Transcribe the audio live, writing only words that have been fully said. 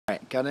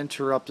got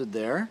interrupted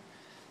there.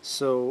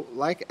 So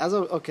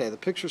okay, the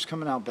picture's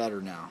coming out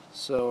better now.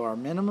 So our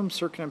minimum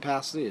circuit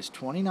capacity is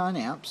 29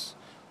 amps.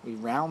 We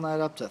round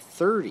that up to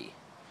 30,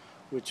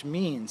 which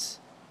means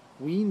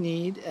we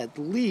need at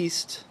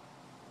least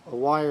a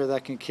wire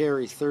that can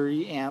carry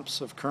 30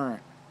 amps of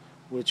current,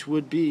 which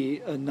would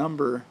be a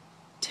number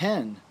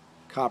 10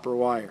 copper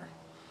wire.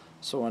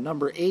 So a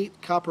number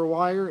 8 copper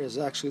wire is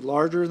actually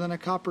larger than a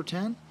copper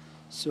 10,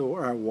 so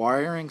our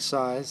wiring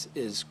size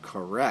is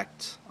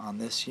correct on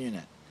this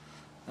unit.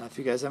 If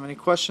you guys have any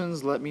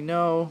questions, let me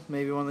know.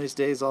 Maybe one of these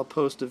days I'll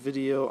post a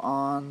video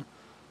on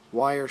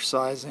wire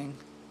sizing,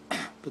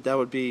 but that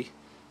would be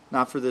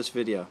not for this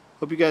video.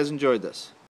 Hope you guys enjoyed this.